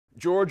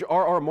George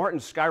R.R. Martin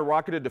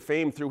skyrocketed to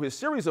fame through his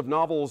series of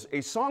novels,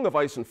 A Song of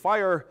Ice and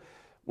Fire,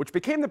 which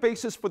became the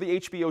basis for the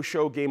HBO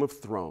show Game of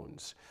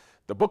Thrones.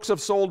 The books have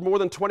sold more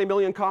than 20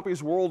 million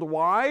copies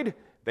worldwide.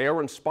 They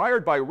are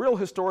inspired by real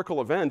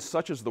historical events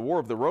such as the War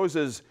of the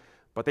Roses,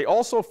 but they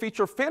also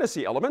feature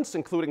fantasy elements,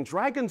 including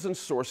dragons and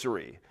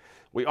sorcery.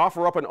 We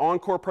offer up an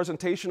encore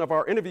presentation of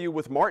our interview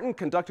with Martin,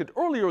 conducted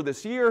earlier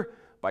this year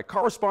by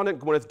correspondent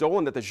Gwyneth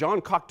Doland at the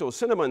Jean Cocteau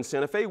Cinema in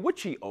Santa Fe,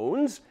 which he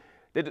owns.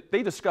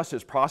 They discuss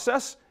his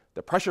process,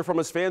 the pressure from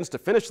his fans to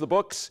finish the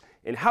books,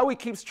 and how he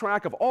keeps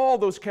track of all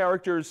those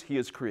characters he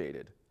has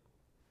created.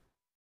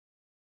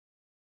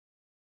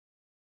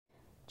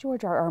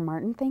 George R.R.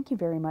 Martin, thank you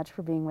very much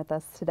for being with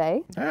us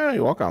today.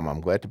 You're welcome.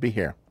 I'm glad to be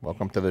here.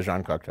 Welcome to the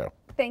Jean Cocteau.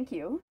 Thank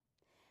you.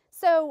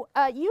 So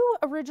you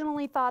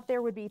originally thought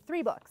there would be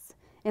 3 books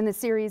in the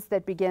series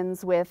that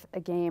begins with A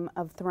Game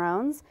of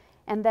Thrones,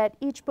 and that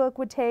each book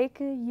would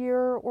take a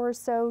year or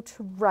so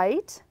to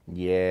write.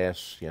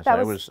 Yes.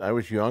 I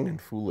was young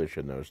and foolish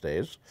in those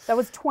days. That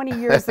was 20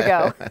 years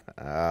ago.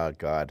 Oh,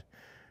 God.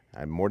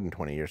 More than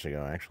 20 years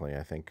ago, actually.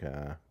 I think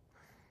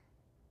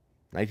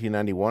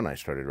 1991 I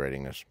started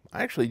writing this.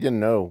 I actually didn't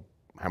know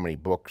how many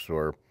books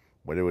or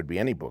whether it would be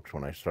any books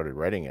when I started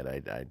writing it.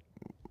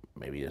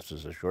 Maybe this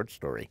is a short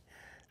story.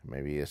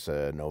 Maybe it's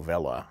a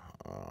novella.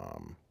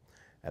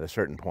 At a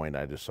certain point,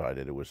 I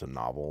decided it was a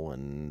novel,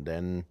 and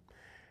then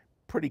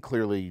pretty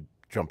clearly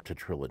jumped to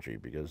trilogy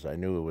because I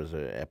knew it was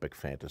an epic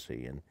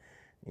fantasy. And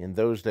in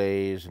those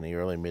days, in the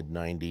early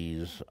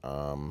mid-90s,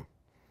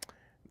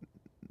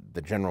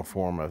 the general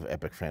form of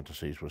epic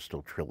fantasies was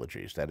still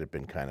trilogies. That had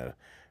been kind of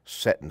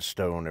set in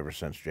stone ever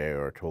since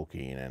J.R.R.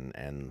 Tolkien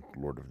and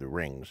Lord of the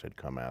Rings had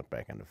come out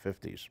back in the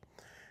 50s.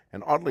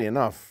 And oddly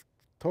enough,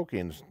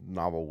 Tolkien's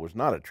novel was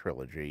not a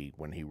trilogy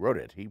when he wrote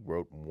it. He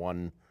wrote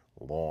one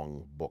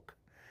long book.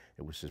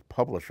 It was his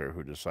publisher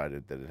who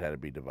decided that it had to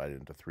be divided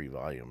into 3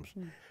 volumes.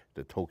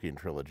 The Tolkien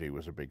trilogy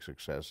was a big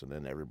success, and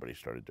then everybody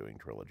started doing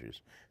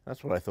trilogies.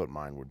 That's what I thought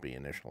mine would be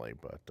initially,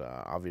 but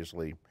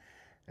obviously,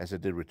 as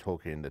it did with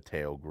Tolkien, the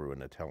tale grew in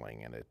the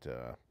telling, and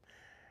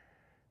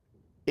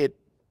it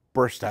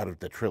burst out of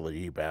the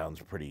trilogy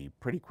bounds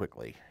pretty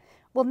quickly.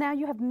 Well, now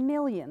you have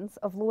millions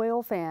of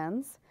loyal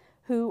fans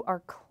who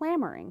are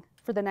clamoring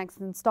for the next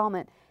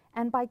installment,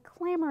 and by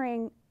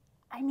clamoring,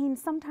 I mean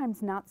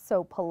sometimes not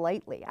so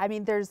politely. I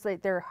mean,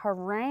 they're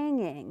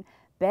haranguing,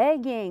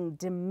 begging,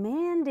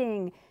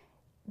 demanding.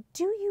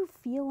 Do you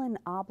feel an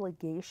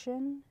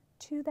obligation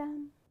to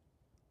them?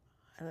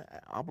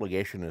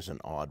 Obligation is an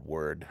odd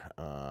word.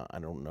 I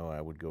don't know I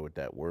would go with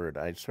that word.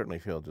 I certainly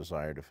feel a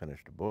desire to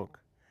finish the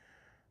book.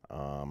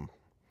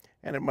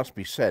 And it must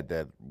be said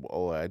that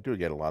I do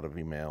get a lot of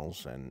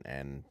emails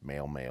and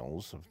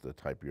mails of the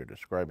type you're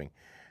describing.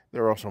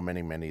 There are also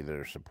many that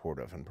are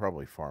supportive, and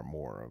probably far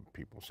more of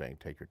people saying,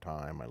 take your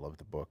time, I love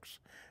the books,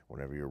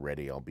 whenever you're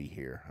ready, I'll be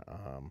here.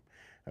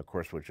 Of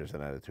course, which is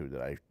an attitude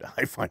that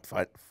I find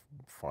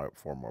far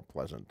more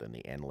pleasant than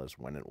the endless,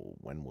 when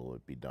will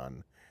it be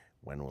done?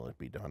 When will it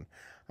be done?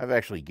 I've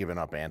actually given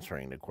up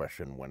answering the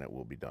question when it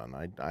will be done.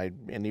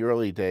 In the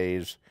early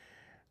days,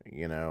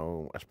 you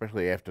know,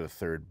 especially after the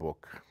 3rd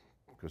book,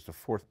 because the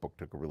 4th book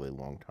took a really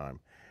long time,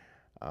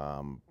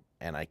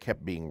 and I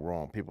kept being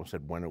wrong. People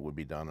said when it would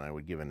be done, and I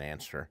would give an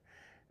answer,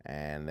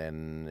 and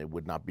then it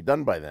would not be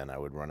done by then. I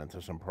would run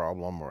into some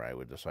problem, or I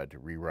would decide to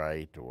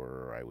rewrite,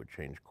 or I would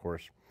change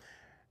course.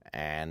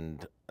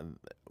 And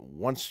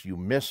once you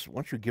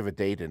give a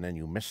date and then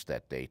you miss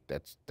that date,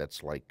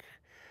 that's like,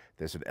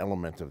 there's an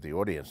element of the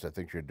audience that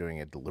thinks you're doing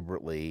it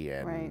deliberately,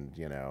 and right.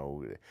 You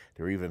know,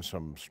 there are even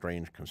some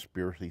strange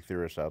conspiracy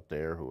theorists out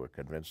there who are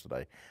convinced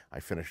that I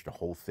finished the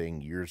whole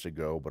thing years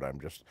ago, but I'm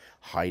just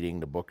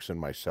hiding the books in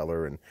my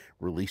cellar and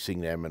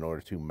releasing them in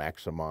order to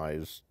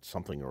maximize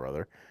something or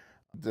other.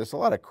 There's a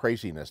lot of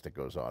craziness that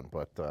goes on,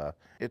 but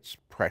it's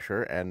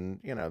pressure, and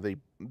you know,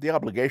 the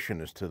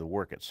obligation is to the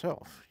work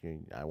itself.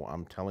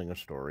 I'm telling a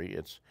story.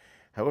 It's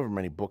however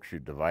many books you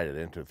divide it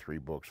into, 3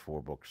 books,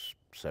 4 books,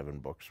 7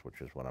 books,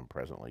 which is what I'm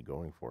presently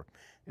going for.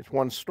 It's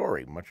one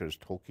story, much as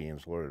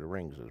Tolkien's Lord of the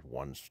Rings is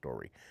one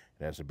story.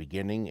 It has a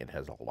beginning, it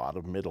has a lot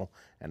of middle,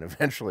 and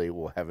eventually it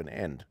will have an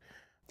end.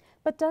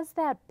 But does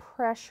that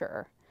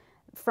pressure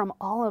from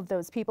all of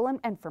those people,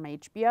 and from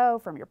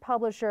HBO, from your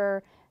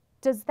publisher,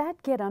 does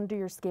that get under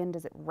your skin?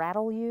 Does it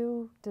rattle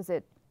you? Does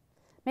it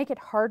make it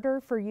harder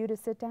for you to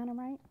sit down and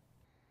write?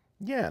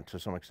 Yeah, to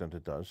some extent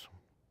it does.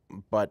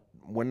 But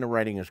when the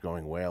writing is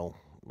going well,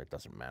 it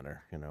doesn't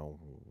matter. You know,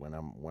 when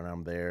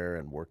I'm there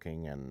and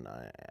working, and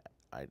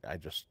I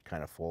just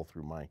kind of fall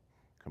through my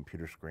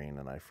computer screen,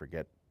 and I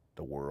forget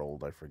the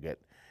world, I forget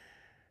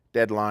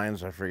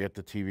deadlines, I forget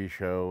the TV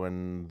show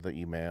and the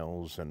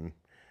emails and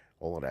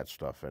all of that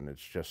stuff, and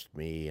it's just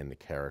me and the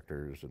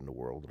characters and the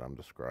world that I'm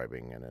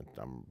describing, and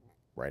I'm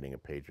writing a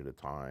page at a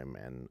time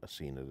and a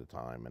scene at a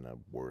time and a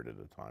word at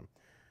a time.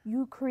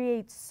 You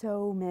create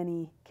so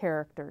many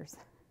characters.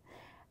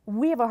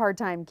 We have a hard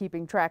time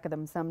keeping track of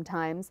them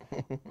sometimes.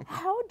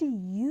 How do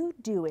you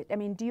do it? I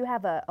mean, do you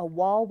have a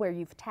wall where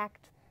you've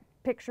tacked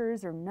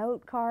pictures or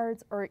note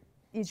cards, or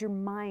is your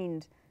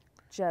mind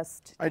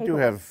just I capable?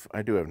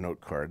 do have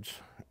note cards,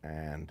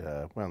 and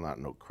well, not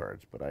note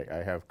cards, but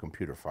I have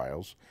computer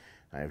files.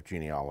 I have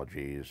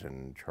genealogies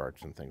and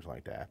charts and things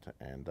like that,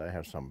 and I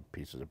have some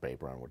pieces of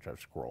paper on which I've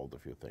scrolled a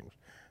few things,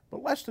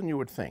 but less than you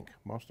would think.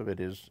 Most of it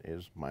is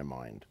my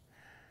mind.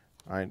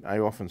 I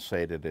often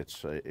say that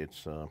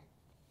it's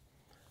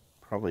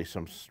probably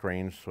some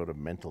strange sort of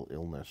mental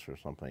illness or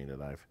something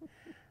that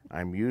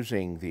I'm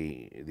using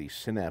the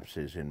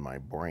synapses in my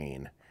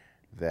brain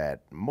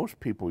that most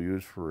people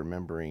use for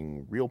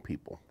remembering real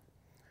people,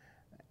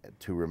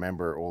 to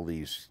remember all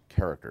these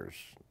characters.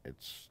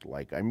 It's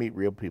like I meet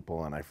real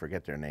people and I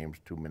forget their names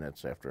 2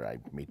 minutes after I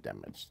meet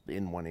them. It's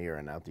in one ear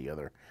and out the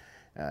other.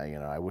 You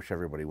know, I wish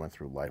everybody went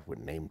through life with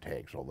name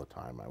tags all the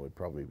time. I would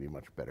probably be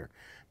much better.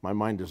 My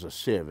mind is a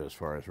sieve as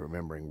far as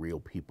remembering real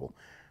people.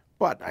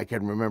 But I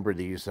can remember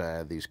these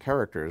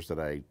characters that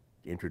I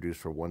introduced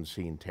for one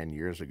scene 10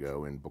 years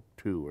ago in book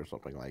 2 or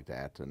something like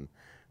that, and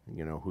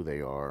you know who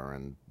they are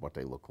and what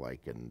they look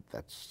like, and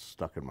that's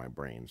stuck in my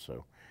brain.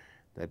 So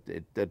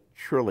that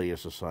surely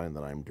is a sign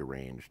that I'm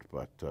deranged,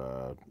 but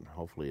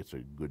hopefully it's a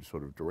good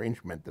sort of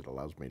derangement that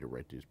allows me to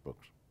write these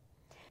books.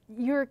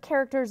 Your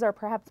characters are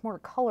perhaps more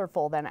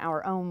colorful than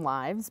our own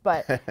lives,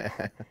 but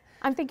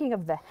I'm thinking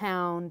of the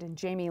Hound and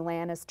Jaime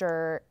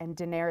Lannister and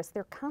Daenerys.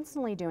 They're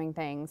constantly doing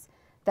things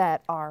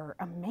that are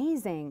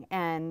amazing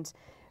and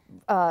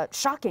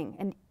shocking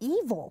and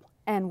evil,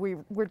 and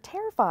we're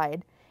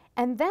terrified.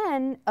 And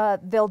then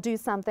they'll do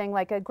something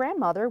like a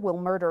grandmother will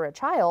murder a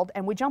child,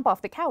 and we jump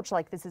off the couch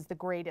like this is the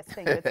greatest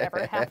thing that's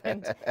ever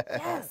happened.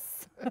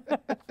 Yes.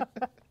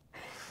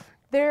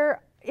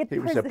 He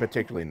was a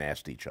particularly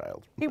nasty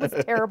child. He was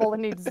terrible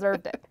and he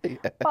deserved it.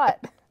 Yeah.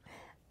 But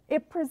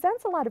it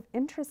presents a lot of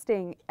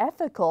interesting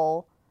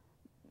ethical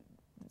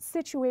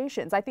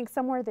situations. I think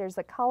somewhere there's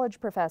a college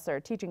professor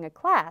teaching a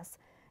class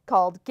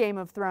called Game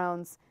of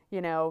Thrones,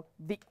 you know,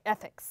 the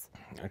ethics.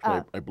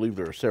 Actually, I believe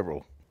there are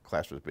several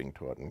classes being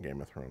taught in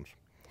Game of Thrones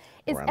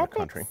around the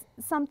country. Is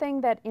ethics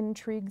something that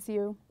intrigues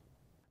you?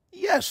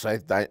 Yes, I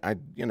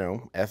you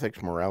know,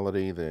 ethics,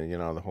 morality,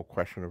 the whole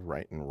question of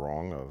right and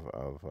wrong,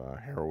 of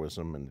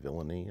heroism and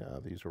villainy.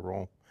 These are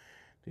all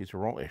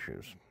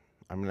issues.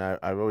 I mean,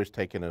 I've always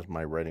taken as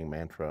my writing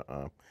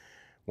mantra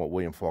what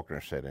William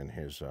Faulkner said in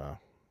his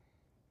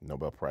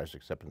Nobel Prize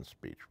acceptance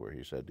speech, where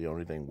he said the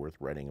only thing worth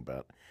writing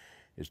about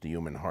is the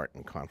human heart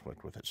in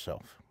conflict with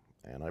itself,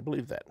 and I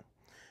believe that.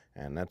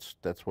 And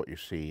that's what you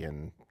see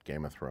in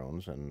Game of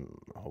Thrones, and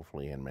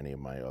hopefully in many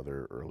of my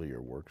other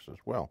earlier works as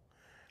well.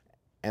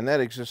 And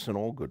that exists in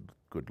all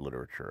good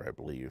literature, I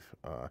believe.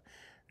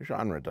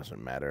 Genre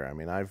doesn't matter. I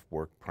mean, I've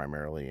worked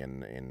primarily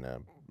in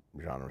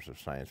genres of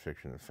science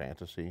fiction and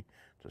fantasy,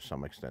 to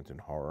some extent in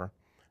horror,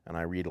 and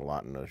I read a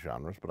lot in those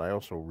genres, but I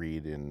also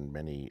read in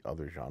many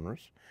other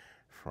genres,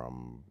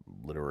 from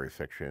literary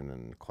fiction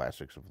and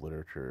classics of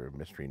literature,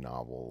 mystery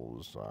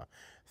novels,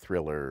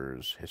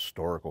 thrillers,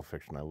 historical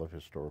fiction. I love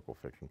historical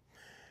fiction.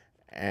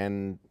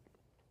 And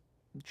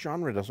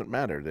genre doesn't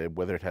matter,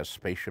 whether it has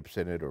spaceships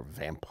in it or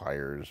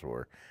vampires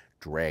or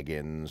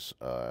dragons.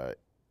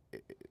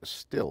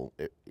 Still,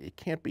 it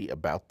can't be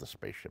about the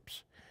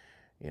spaceships.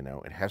 You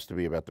know, it has to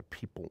be about the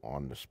people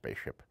on the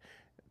spaceship,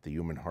 the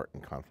human heart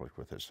in conflict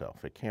with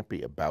itself. It can't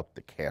be about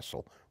the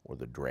castle or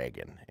the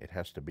dragon. It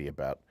has to be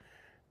about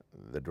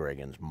the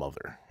dragon's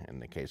mother, in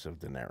the case of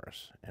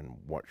Daenerys, and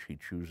what she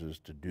chooses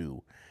to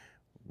do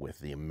with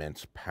the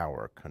immense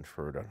power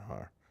conferred on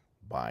her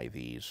by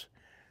these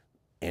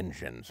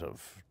engines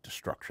of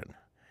destruction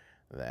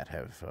that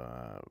have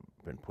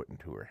been put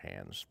into her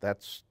hands.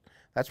 That's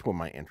where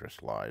my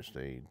interest lies,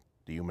 the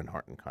human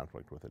heart in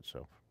conflict with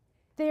itself.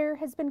 There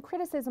has been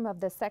criticism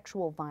of the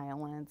sexual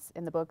violence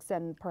in the books,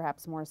 and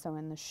perhaps more so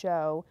in the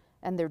show,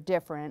 and they're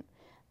different.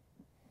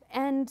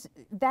 And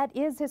that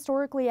is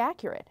historically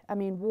accurate. I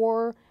mean,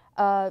 war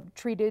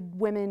treated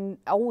women,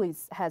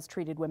 always has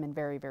treated women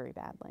very, very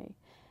badly.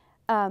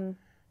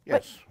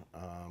 Yes,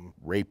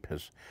 rape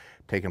has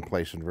taken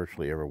place in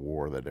virtually every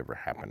war that ever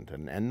happened,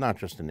 and not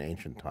just in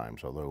ancient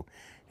times. Although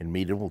in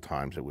medieval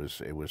times it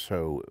was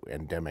so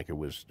endemic, it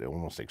was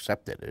almost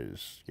accepted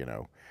as, you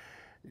know,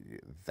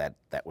 that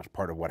was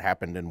part of what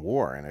happened in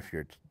war. And if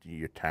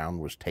your town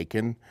was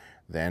taken,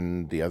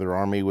 then the other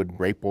army would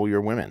rape all your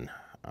women.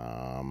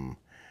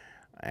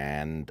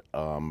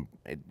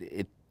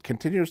 It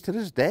continues to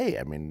this day.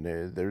 I mean,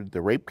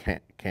 the rape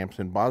camps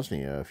in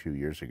Bosnia a few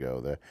years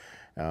ago,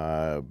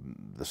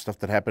 the stuff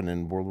that happened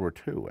in World War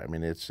II. I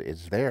mean, it's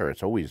there.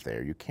 It's always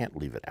there. You can't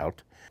leave it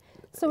out.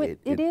 So it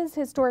is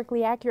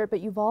historically accurate,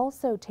 but you've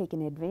also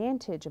taken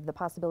advantage of the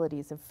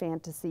possibilities of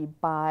fantasy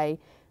by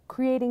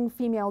creating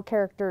female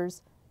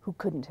characters who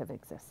couldn't have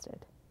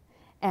existed,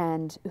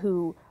 and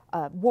who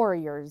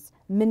warriors,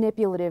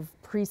 manipulative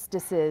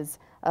priestesses,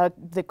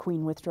 the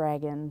queen with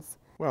dragons.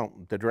 Well,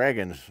 the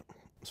dragons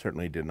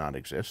certainly did not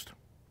exist.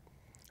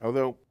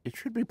 Although it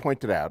should be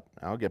pointed out,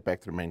 I'll get back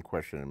to the main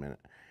question in a minute,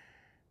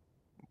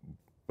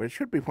 but it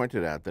should be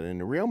pointed out that in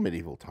the real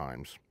medieval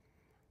times,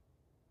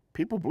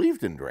 people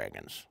believed in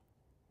dragons.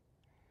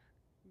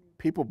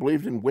 people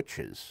believed in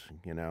witches,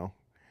 you know.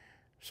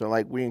 So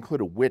like we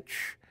include a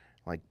witch,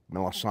 like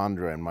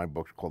Melisandre in my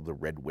book called The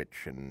Red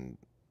Witch, and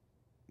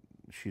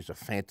she's a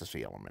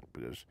fantasy element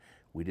because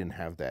we didn't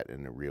have that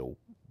in the real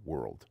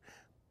world.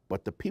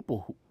 But the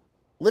people who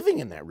living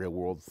in that real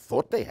world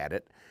thought they had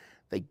it.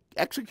 They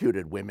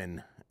executed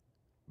women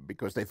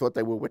because they thought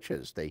they were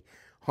witches. They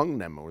hung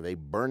them, or they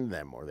burned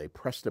them, or they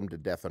pressed them to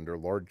death under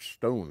large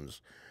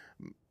stones.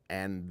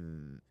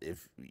 And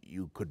if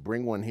you could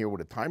bring one here with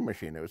a time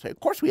machine, they would say, of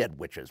course we had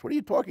witches. What are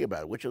you talking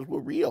about? Witches were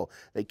real.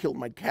 They killed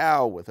my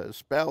cow with a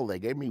spell. They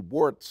gave me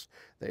warts.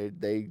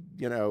 They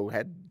you know,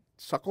 had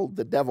suckled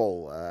the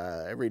devil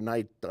every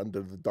night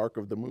under the dark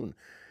of the moon.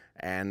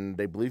 And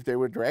they believed there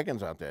were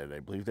dragons out there. They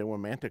believed there were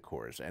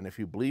manticores. And if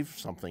you believe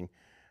something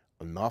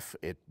enough,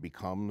 it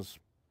becomes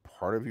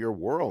part of your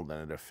world,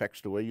 and it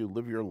affects the way you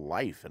live your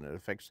life, and it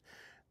affects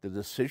the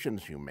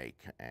decisions you make.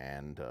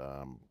 And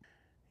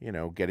you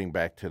know, getting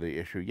back to the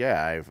issue,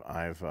 yeah,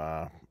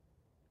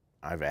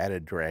 I've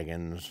added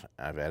dragons,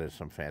 I've added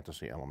some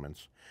fantasy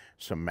elements,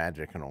 some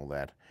magic and all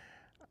that,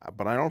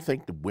 but I don't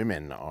think the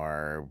women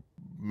are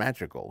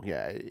magical.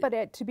 Yeah.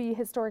 But to be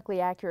historically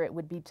accurate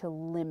would be to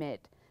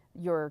limit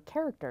your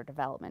character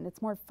development.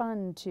 It's more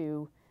fun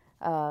to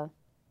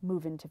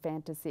move into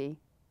fantasy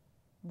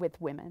with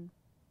women.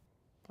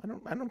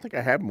 I don't think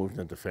I have moved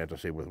into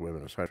fantasy with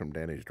women aside from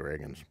Danny's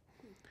Dragons.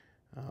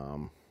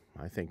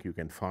 I think you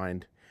can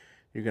find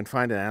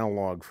an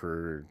analog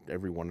for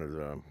every one of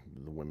the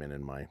women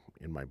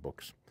in my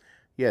books.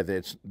 Yeah,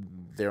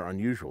 they're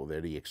unusual. They're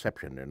the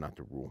exception. They're not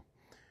the rule.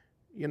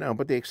 You know,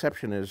 but the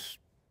exception is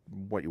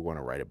what you want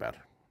to write about.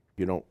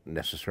 You don't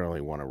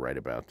necessarily want to write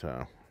about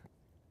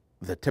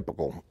the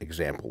typical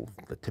example,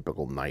 the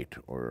typical knight,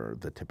 or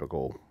the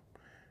typical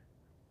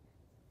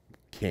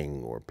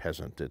king or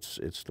peasant.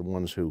 It's the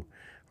ones who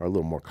are a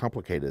little more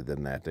complicated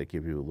than that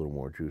give you a little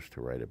more juice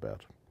to write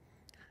about.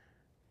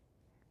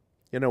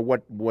 You know,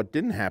 what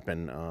didn't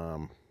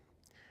happen,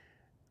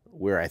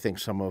 where I think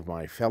some of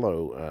my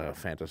fellow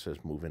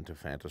fantasists move into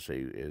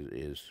fantasy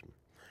is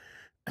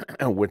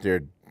with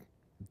their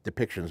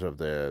depictions of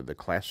the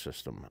class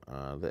system.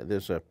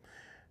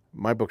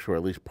 My books were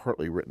at least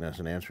partly written as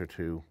an answer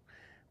to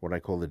what I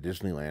call the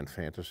Disneyland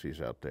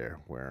fantasies out there,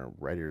 where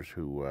writers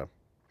who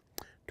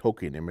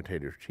Tolkien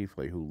imitators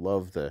chiefly, who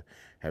love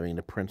having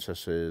the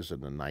princesses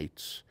and the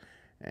knights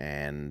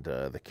and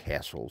the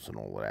castles and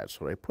all of that.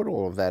 So they put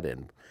all of that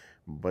in,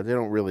 but they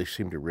don't really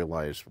seem to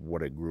realize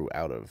what it grew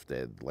out of,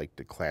 like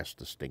the class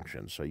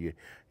distinction. So you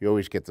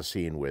always get the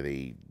scene where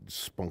the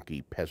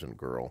spunky peasant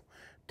girl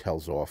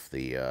tells off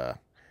the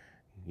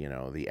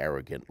the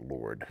arrogant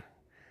lord.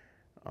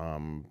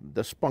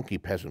 The spunky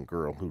peasant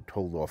girl who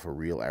told off a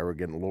real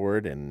arrogant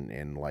lord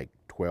in like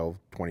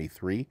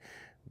 1223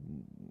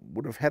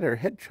 would have had her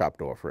head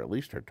chopped off, or at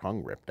least her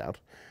tongue ripped out.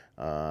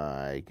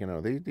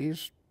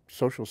 These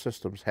social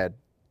systems had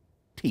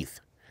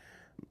teeth.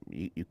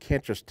 You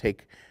can't just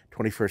take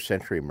 21st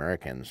century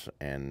Americans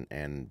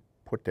and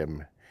put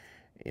them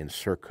in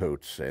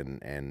surcoats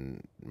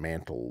and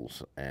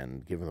mantles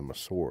and give them a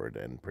sword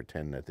and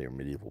pretend that they're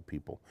medieval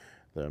people.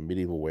 The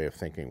medieval way of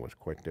thinking was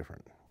quite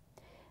different.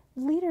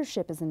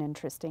 Leadership is an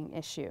interesting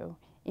issue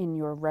in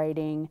your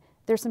writing.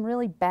 There's some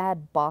really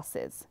bad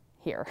bosses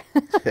here.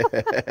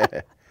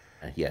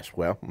 Yes,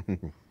 well,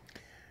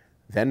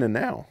 then and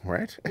now,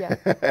 right? Yeah.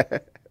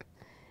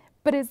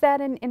 But is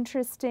that an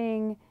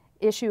interesting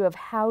issue of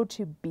how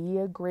to be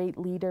a great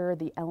leader,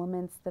 the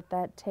elements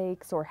that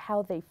takes, or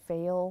how they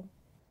fail?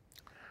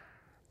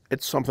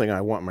 It's something I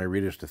want my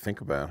readers to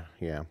think about,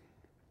 yeah,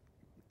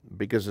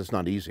 because it's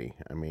not easy.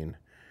 I mean,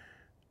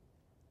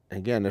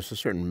 again, there's a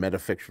certain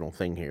metafictional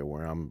thing here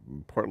where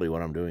partly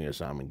what I'm doing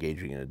is I'm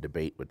engaging in a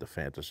debate with the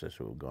fantasists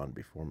who have gone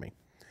before me.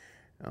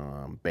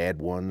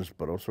 Bad ones,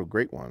 but also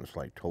great ones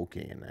like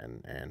Tolkien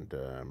and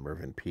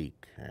Mervyn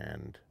Peake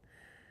and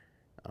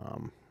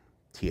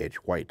T.H.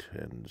 White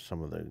and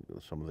some of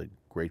the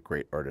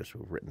great artists who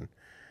have written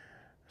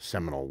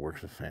seminal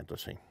works of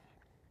fantasy.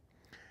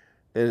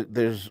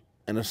 There's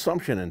an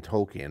assumption in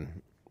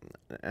Tolkien,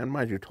 and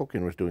mind you,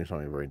 Tolkien was doing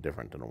something very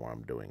different than what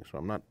I'm doing, so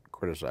I'm not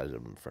criticizing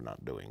him for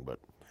not doing, but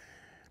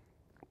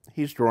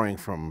he's drawing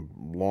from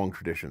long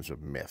traditions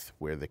of myth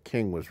where the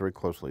king was very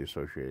closely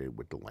associated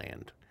with the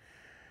land.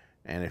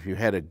 And if you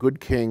had a good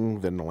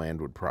king, then the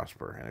land would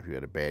prosper. And if you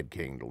had a bad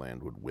king, the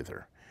land would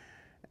wither.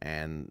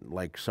 And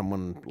like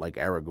someone like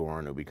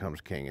Aragorn, who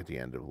becomes king at the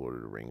end of Lord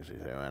of the Rings,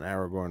 and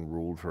Aragorn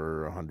ruled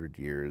for 100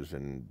 years,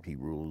 and he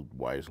ruled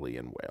wisely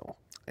and well.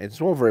 It's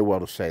all very well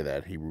to say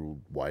that he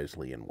ruled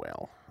wisely and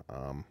well,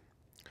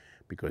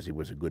 because he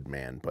was a good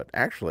man. But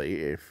actually,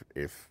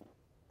 if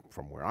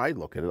from where I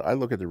look at it, I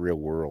look at the real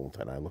world,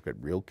 and I look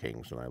at real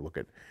kings, and I look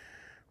at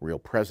real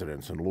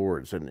presidents and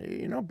lords, and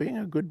being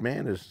a good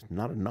man is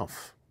not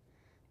enough.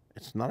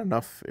 It's not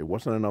enough. It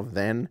wasn't enough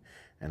then,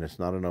 and it's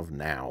not enough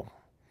now.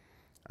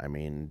 I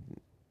mean,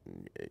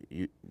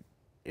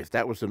 if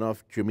that was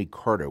enough, Jimmy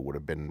Carter would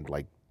have been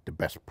like the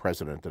best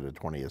president of the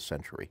 20th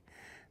century,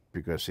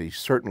 because he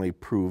certainly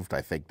proved,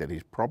 I think, that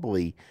he's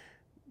probably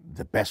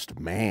the best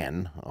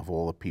man of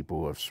all the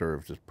people who have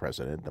served as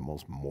president, the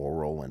most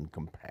moral and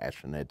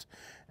compassionate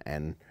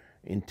and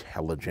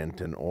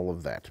intelligent and all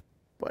of that.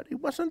 But he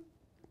wasn't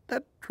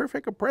that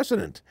terrific a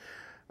president.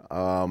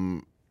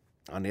 On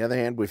the other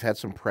hand, we've had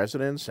some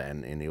presidents,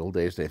 and in the old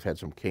days they've had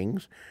some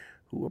kings,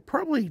 who were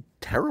probably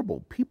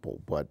terrible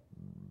people, but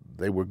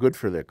they were good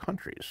for their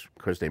countries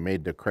because they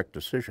made the correct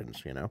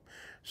decisions, you know.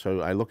 So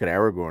I look at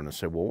Aragorn and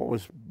say, well,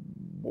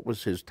 what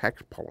was his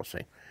tax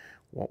policy?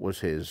 What was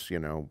his, you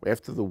know,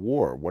 after the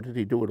war, what did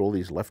he do with all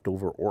these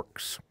leftover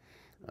orcs?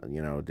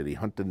 You know, did he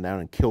hunt them down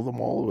and kill them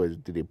all? Or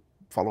did he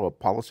follow a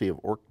policy of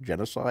orc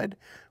genocide?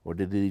 Or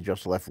did he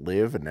just let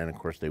live, and then, of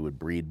course, they would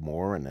breed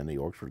more, and then the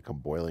orcs would come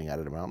boiling out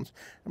of the mountains?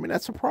 I mean,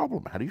 that's a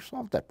problem. How do you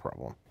solve that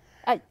problem?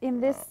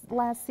 In this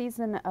last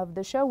season of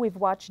the show, we've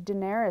watched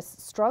Daenerys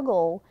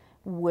struggle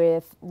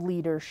with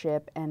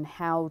leadership and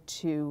how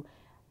to,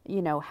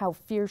 you know, how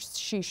fierce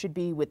she should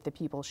be with the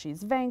people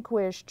she's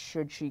vanquished.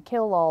 Should she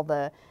kill all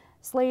the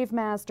slave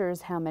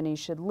masters? How many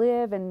should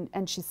live? And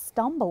she's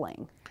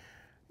stumbling.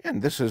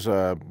 And this is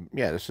a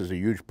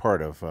huge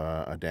part of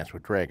A Dance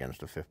with Dragons,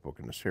 the 5th book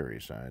in the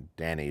series.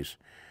 Dany's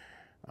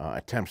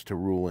attempts to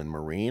rule in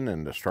Meereen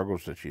and the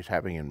struggles that she's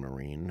having in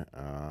Meereen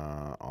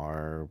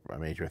are a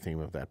major theme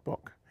of that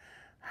book.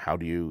 How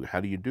do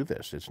you do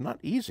this? It's not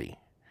easy.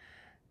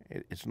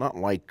 It's not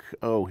like,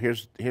 oh,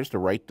 here's the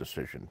right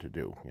decision to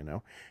do, you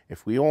know.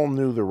 If we all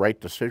knew the right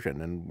decision,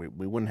 then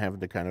we wouldn't have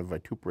the kind of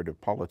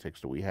vituperative politics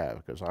that we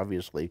have, because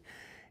obviously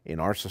in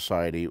our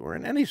society, or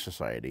in any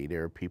society,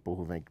 there are people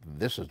who think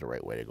this is the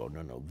right way to go.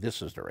 No,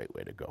 this is the right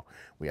way to go.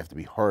 We have to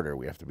be harder,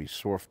 we have to be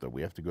softer,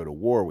 we have to go to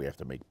war, we have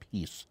to make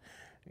peace.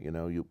 You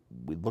know,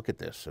 we look at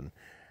this, and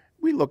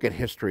we look at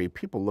history,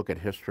 people look at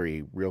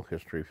history, real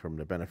history, from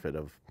the benefit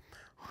of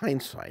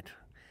hindsight.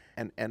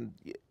 And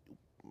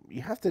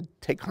you have to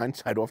take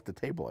hindsight off the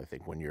table, I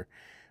think, when you're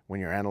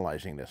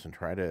analyzing this, and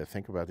try to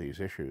think about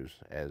these issues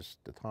as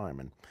the time.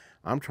 And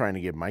I'm trying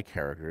to give my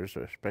characters,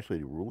 especially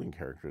the ruling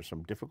characters,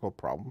 some difficult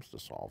problems to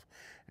solve,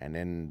 and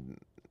then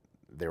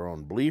their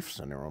own beliefs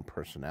and their own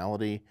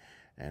personality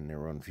and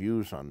their own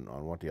views on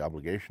what the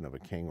obligation of a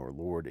king or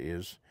lord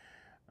is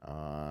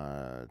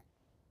to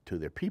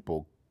their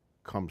people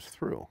comes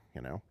through,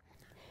 you know.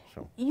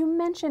 So you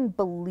mentioned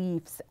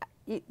beliefs.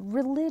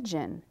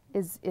 Religion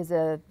is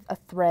a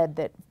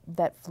thread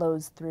that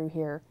flows through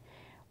here.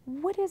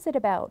 What is it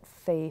about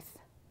faith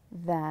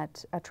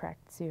that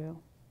attracts you?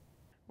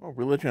 Well,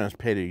 religion has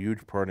played a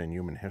huge part in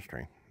human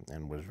history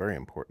and was very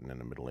important in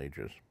the Middle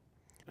Ages.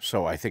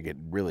 So I think it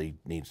really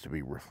needs to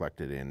be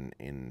reflected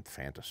in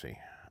fantasy.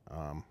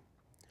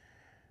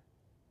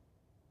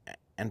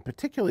 And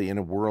particularly in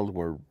a world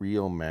where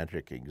real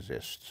magic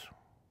exists.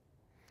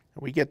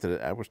 We get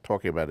to, I was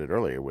talking about it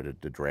earlier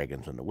with the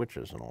dragons and the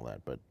witches and all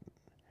that, but,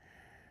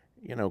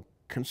 you know,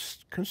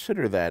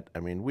 consider that. I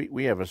mean,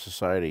 we have a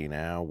society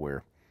now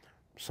where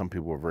some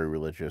people are very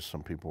religious,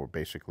 some people are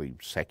basically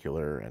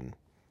secular and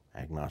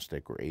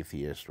agnostic or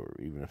atheist, or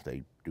even if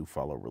they do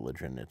follow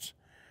religion,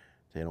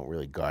 they don't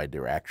really guide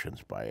their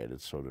actions by it.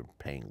 It's sort of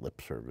paying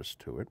lip service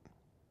to it.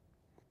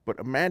 But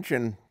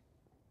imagine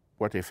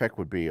what the effect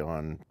would be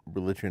on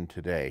religion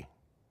today,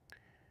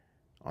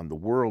 on the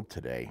world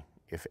today,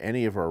 if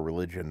any of our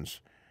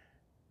religions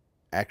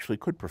actually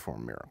could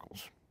perform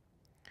miracles.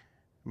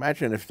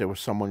 Imagine if there was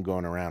someone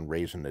going around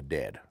raising the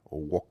dead,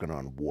 or walking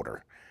on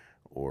water,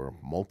 or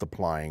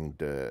multiplying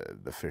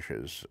the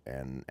fishes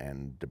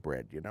and the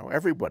bread. You know,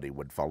 everybody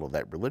would follow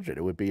that religion.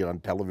 It would be on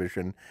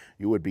television.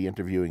 You would be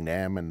interviewing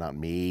them and not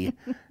me,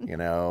 you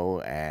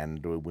know,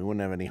 and we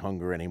wouldn't have any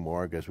hunger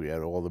anymore because we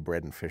had all the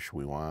bread and fish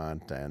we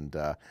want, and,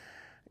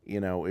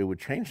 you know, it would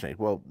change things.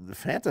 Well, the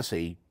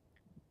fantasy,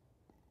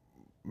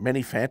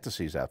 many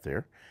fantasies out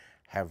there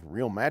have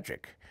real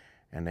magic,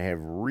 and they have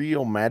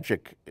real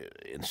magic,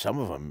 in some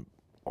of them,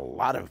 a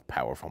lot of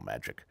powerful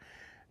magic.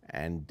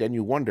 And then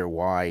you wonder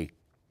why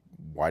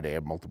they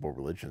have multiple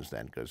religions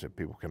then, because if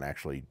people can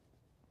actually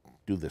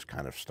do this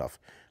kind of stuff,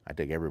 I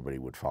think everybody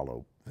would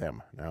follow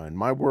them. Now, in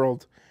my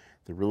world,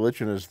 the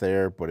religion is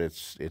there, but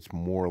it's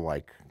more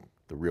like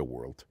the real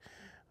world.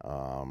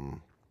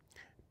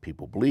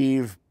 People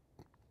believe,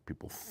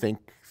 people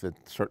think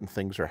that certain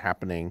things are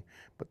happening,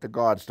 but the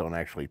gods don't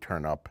actually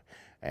turn up,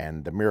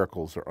 and the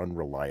miracles are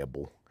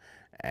unreliable,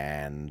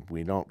 and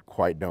we don't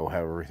quite know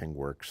how everything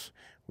works.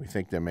 We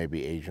think there may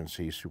be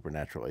agencies,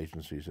 supernatural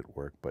agencies at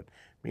work, but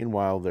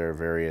meanwhile there are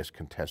various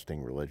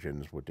contesting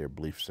religions with their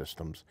belief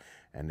systems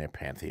and their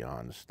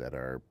pantheons that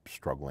are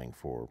struggling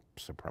for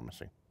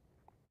supremacy.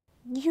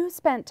 You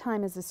spent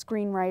time as a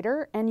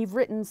screenwriter, and you've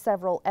written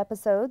several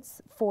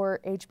episodes for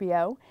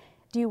HBO.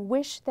 Do you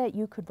wish that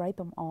you could write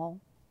them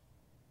all?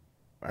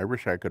 I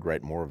wish I could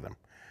write more of them.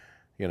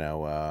 You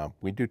know,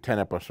 we do 10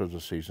 episodes a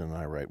season, and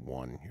I write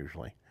one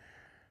usually.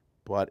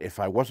 But if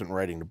I wasn't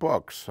writing the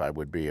books, I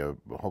would be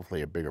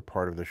hopefully a bigger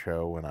part of the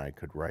show, and I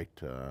could write,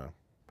 you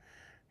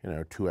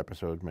know, 2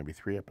 episodes, maybe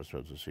 3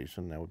 episodes a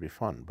season. That would be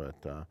fun.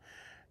 But,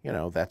 you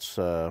know, that's,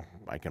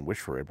 I can wish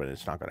for it, but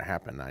it's not going to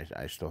happen.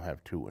 I still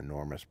have 2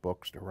 enormous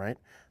books to write.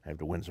 I have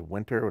The Winds of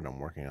Winter, what I'm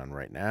working on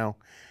right now,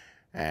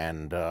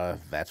 and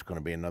that's going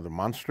to be another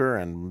monster.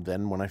 And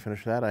then when I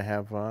finish that, I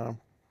have the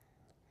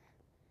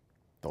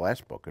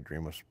last book, A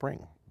Dream of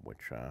Spring,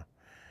 which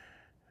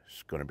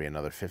is going to be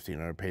another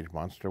 1,500-page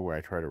monster where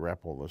I try to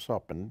wrap all this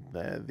up. And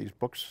these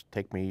books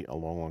take me a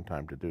long, long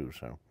time to do.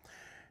 So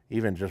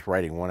even just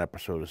writing 1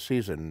 episode a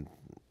season,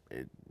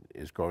 it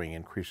is going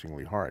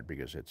increasingly hard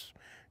because it's,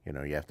 you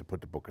know, you have to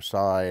put the book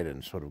aside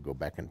and sort of go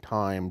back in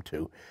time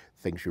to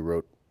things you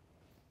wrote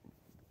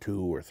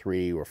 2 or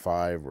 3 or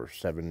 5 or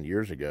 7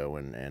 years ago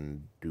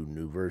and do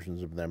new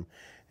versions of them.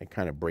 It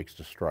kind of breaks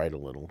the stride a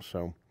little.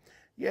 So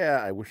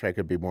yeah, I wish I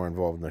could be more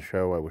involved in the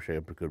show. I wish I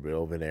could be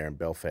over there in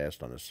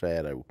Belfast on the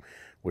set. I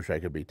wish I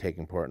could be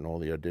taking part in all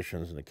the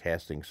auditions and the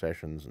casting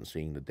sessions and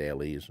seeing the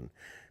dailies and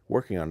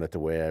working on it the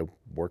way I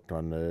worked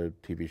on the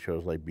TV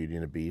shows like Beauty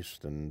and the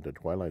Beast and The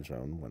Twilight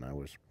Zone when I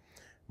was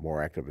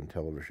more active in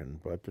television.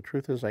 But the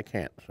truth is I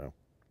can't, so.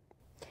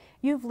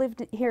 You've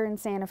lived here in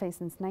Santa Fe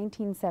since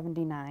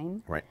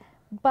 1979. Right.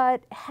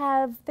 But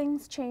have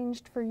things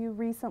changed for you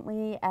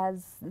recently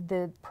as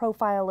the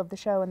profile of the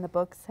show and the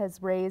books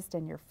has raised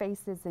and your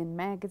face is in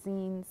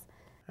magazines?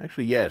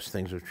 Actually, yes,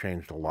 things have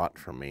changed a lot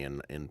for me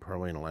in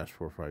probably in the last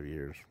 4 or 5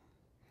 years.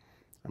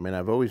 I mean,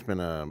 I've always been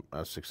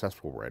a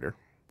successful writer.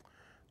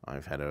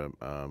 I've had a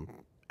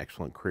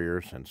excellent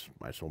career since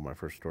I sold my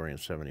first story in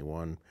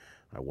 '71.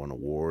 I won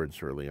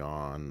awards early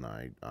on.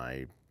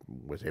 I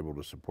was able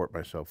to support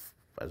myself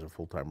as a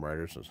full-time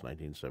writer since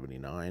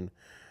 1979.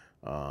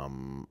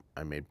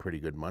 I made pretty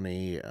good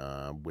money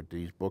with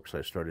these books.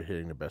 I started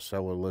hitting the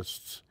bestseller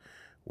lists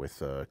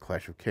with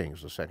Clash of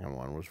Kings. The second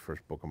one was the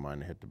first book of mine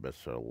to hit the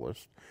bestseller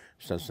list.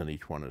 Since then,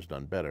 each one has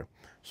done better.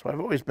 So I've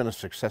always been a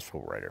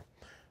successful writer.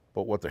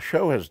 But what the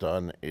show has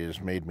done is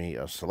made me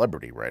a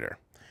celebrity writer.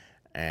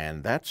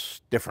 And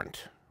that's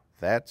different.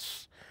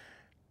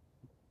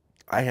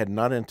 I had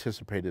not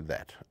anticipated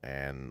that.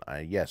 And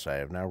yes, I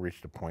have now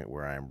reached a point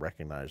where I am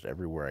recognized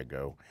everywhere I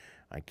go.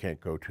 I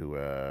can't go through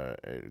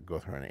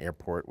an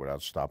airport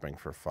without stopping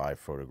for 5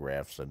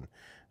 photographs and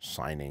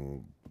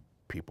signing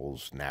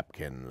people's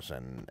napkins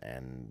and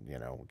you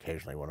know,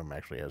 occasionally one of them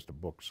actually has the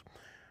books.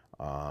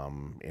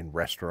 In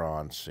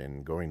restaurants,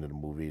 in going to the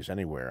movies,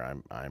 anywhere,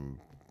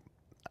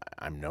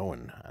 I'm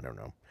known. I don't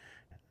know.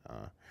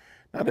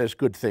 Now there's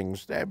good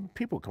things.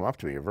 People come up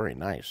to me, are very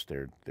nice.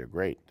 They're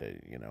great.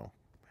 You know,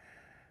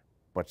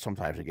 but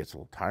sometimes it gets a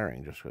little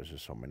tiring just because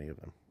there's so many of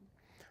them.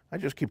 I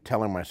just keep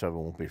telling myself it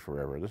won't be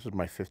forever. This is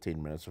my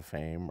 15 minutes of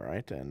fame,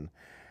 right? And,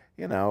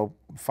 you know,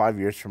 5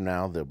 years from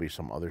now, there'll be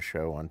some other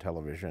show on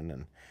television,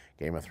 and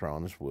Game of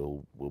Thrones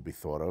will be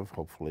thought of,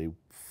 hopefully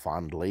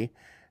fondly,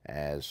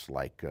 as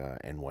like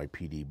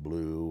NYPD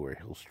Blue or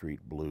Hill Street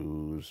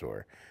Blues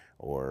or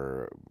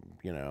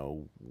you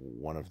know,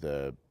 one of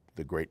the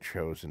great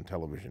shows in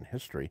television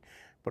history.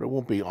 But it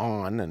won't be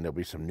on, and there'll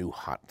be some new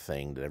hot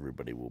thing that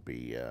everybody will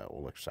be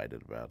all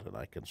excited about, and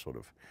I can sort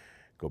of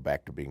go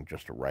back to being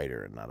just a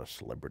writer and not a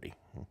celebrity.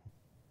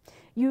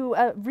 You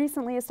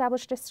recently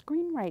established a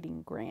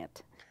screenwriting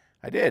grant.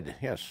 I did,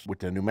 yes, with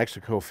the New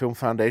Mexico Film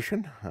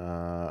Foundation,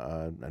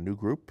 a new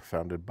group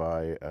founded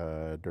by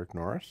Dirk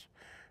Norris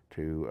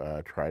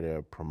to try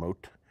to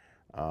promote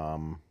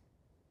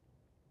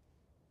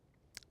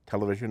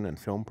television and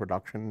film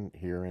production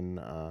here in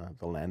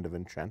the land of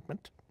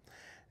enchantment.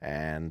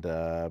 And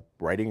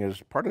writing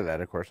is part of that.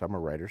 Of course, I'm a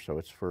writer, so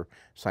it's for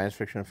science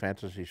fiction and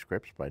fantasy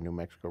scripts by New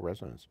Mexico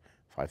residents,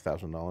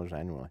 $5,000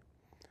 annually.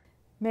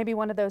 Maybe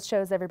one of those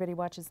shows everybody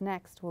watches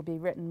next will be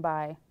written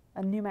by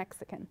a New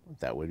Mexican.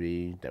 That would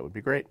be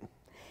great.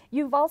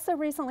 You've also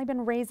recently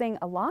been raising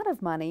a lot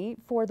of money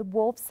for the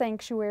Wolf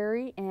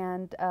Sanctuary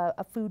and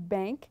a food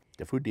bank.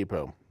 The Food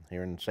Depot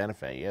here in Santa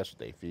Fe, yes,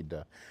 they feed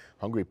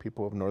hungry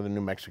people of northern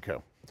New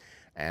Mexico.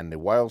 And the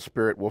Wild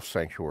Spirit Wolf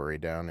Sanctuary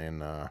down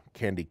in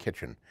Candy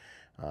Kitchen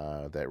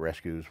that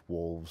rescues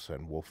wolves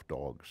and wolf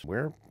dogs.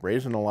 We're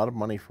raising a lot of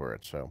money for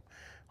it, so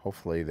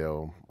hopefully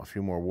a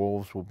few more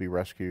wolves will be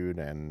rescued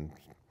and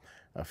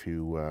a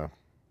few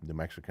New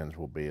Mexicans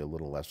will be a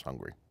little less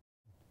hungry.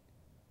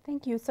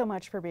 Thank you so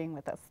much for being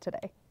with us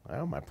today.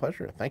 Well, my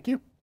pleasure. Thank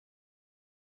you.